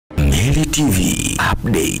Meli TV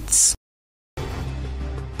updates.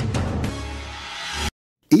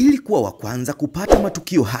 Ili kuwa wa kwanza kupata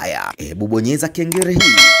matukio haya, hebu bonyeza kengele hii,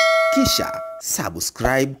 kisha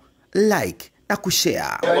subscribe, like na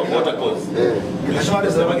kushare.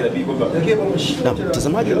 Na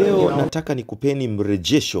mtazamaji, leo nataka nikupeni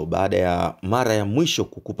mrejesho baada ya mara ya mwisho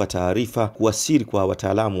kukupa taarifa kuwasili kwa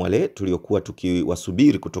wataalamu wale tuliokuwa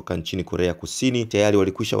tukiwasubiri kutoka nchini Korea Kusini. Tayari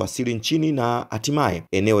walikwisha wasili nchini na hatimaye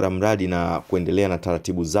eneo la mradi na kuendelea na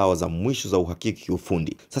taratibu zao za mwisho za uhakiki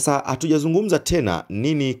kiufundi. Sasa hatujazungumza tena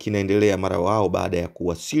nini kinaendelea mara wao baada ya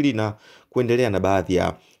kuwasili na kuendelea na baadhi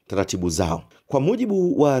ya taratibu zao. Kwa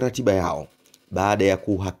mujibu wa ratiba yao, baada ya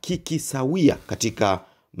kuhakiki sawia katika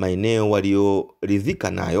maeneo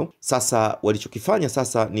walioridhika nayo, sasa walichokifanya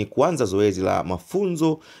sasa ni kuanza zoezi la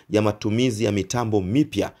mafunzo ya matumizi ya mitambo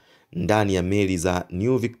mipya ndani ya meli za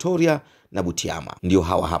Mv.Victoria na Butiama. Ndio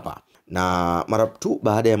hawa hapa. Na mara tu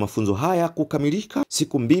baada ya mafunzo haya kukamilika,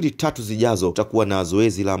 siku 2-3 zijazo tutakuwa na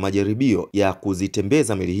zoezi la majaribio ya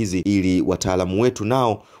kuzitembeza meli hizi ili wataalamu wetu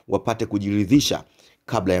nao wapate kujiridhisha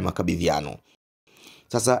kabla ya makabidhiano.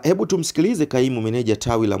 Sasa hebu tumsikilize kaimu meneja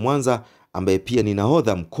tawi la Mwanza ambaye pia ni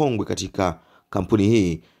nahodha mkongwe katika kampuni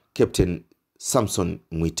hii, Captain Samson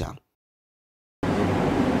Mwita.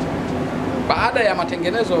 Baada ya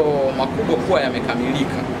matengenezo makubwa kuwa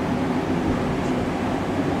yamekamilika,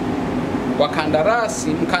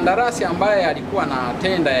 mkandarasi ambaye alikuwa na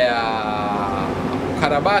tenda ya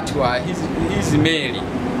ukarabati wa hizi meli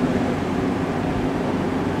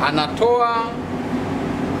anatoa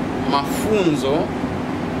mafunzo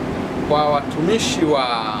kwa watumishi wa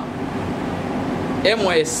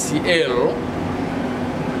MSCL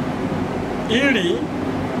ili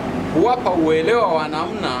kuwapa uelewa wa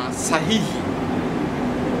namna sahihi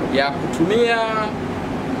ya kutumia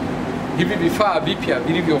hivi vifaa vipya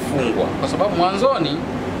vilivyofungwa, kwa sababu mwanzoni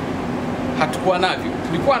hatukuwa navyo.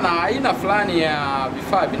 Tulikuwa na aina fulani ya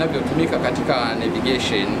vifaa vinavyotumika katika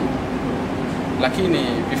navigation, lakini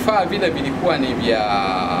vifaa vile vilikuwa ni vya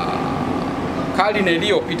karne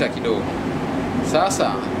iliyopita kidogo.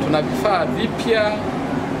 Sasa tuna vifaa vipya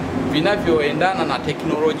vinavyoendana na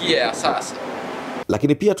teknolojia ya sasa.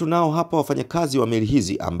 Lakini pia tunao hapa wafanyakazi wa meli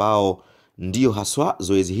hizi ambao ndio haswa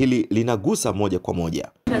zoezi hili linagusa moja kwa moja.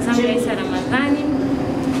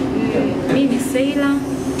 Mimi ni Sailor.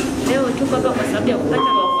 Leo tuko hapa kwa sababu ya kupata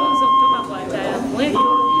mafunzo kutoka kwa wataalamu wetu.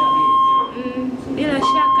 Bila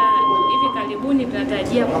shaka hivi karibuni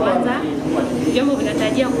vyombo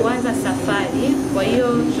vinatarajia kuanza safari. Kwa hiyo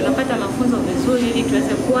tunapata mafunzo vizuri ili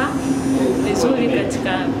tuweze kuwa vizuri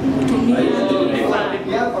katika kutumia vifaa.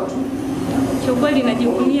 Kiukweli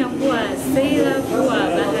najivunia kuwa Sailor, kuwa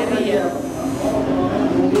baharia.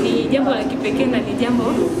 Ni jambo la kipekee na ni jambo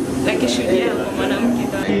la kishujaa kwa mwanamke.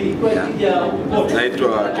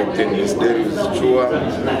 Naitwa Captain Hizo.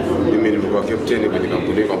 Mimi nimekuwa captain kwenye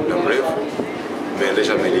kampuni kwa muda mrefu.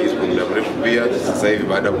 Nimeendesha meli hizi kwa muda mrefu pia. Sasa hivi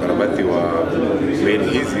baada ya ukarabati wa meli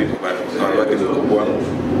hizi, ukarabati mkubwa,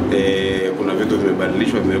 kuna vitu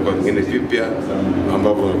vimebadilishwa, vimekuwa vingine vipya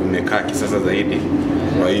ambavyo vimekaa kisasa zaidi.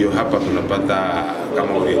 Kwa hiyo hapa tunapata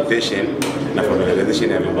kama orientation na familiarization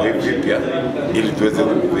ya vyombo hivi vipya ili tuweze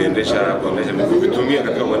kuviendesha kuvitumia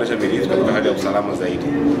katika kuendesha meli hizi katika hali ya usalama zaidi.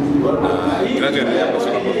 Na kinachoendelea kwa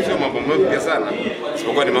sababu sio mambo mapya sana,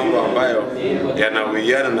 isipokuwa ni mambo ambayo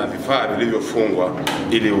yanawiana na vifaa vilivyofungwa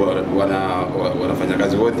ili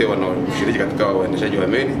wanafanyakazi wote wanaoshiriki katika uendeshaji wa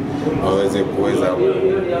meli waweze kuweza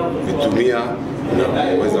kuvitumia na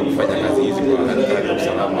kuweza kufanya kazi hizi kwa hali ya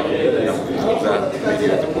usalama na kutunza meli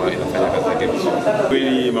itakuwa inafanya kazi yake vizuri.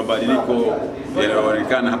 Kweli mabadiliko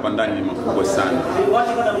yanayoonekana hapa ndani ni makubwa sana.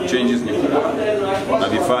 Changes ni kubwa na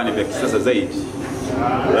vifaa ni vya kisasa zaidi.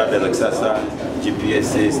 Radar za kisasa, GPS,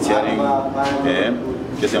 steering,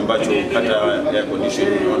 kiasi ambacho hata air condition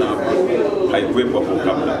unaona hapa haikuwepo hapo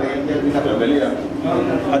kabla. Ukiangalia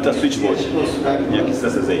hata switchboard ni ya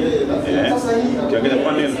kisasa zaidi. Ukiangalia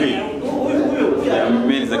panel hii ya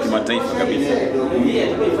meli za kimataifa kabisa.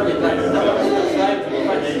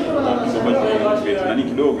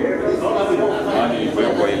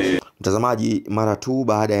 Mtazamaji, mara tu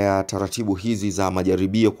baada ya taratibu hizi za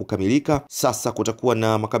majaribio kukamilika, sasa kutakuwa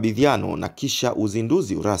na makabidhiano na kisha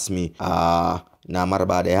uzinduzi rasmi. Na mara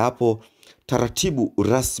baada ya hapo taratibu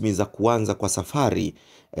rasmi za kuanza kwa safari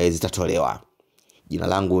zitatolewa. Jina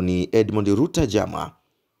langu ni Edmond Ruta Jama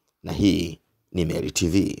na hii ni Meli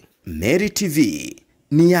TV. Meli TV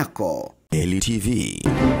ni yako. Meli TV.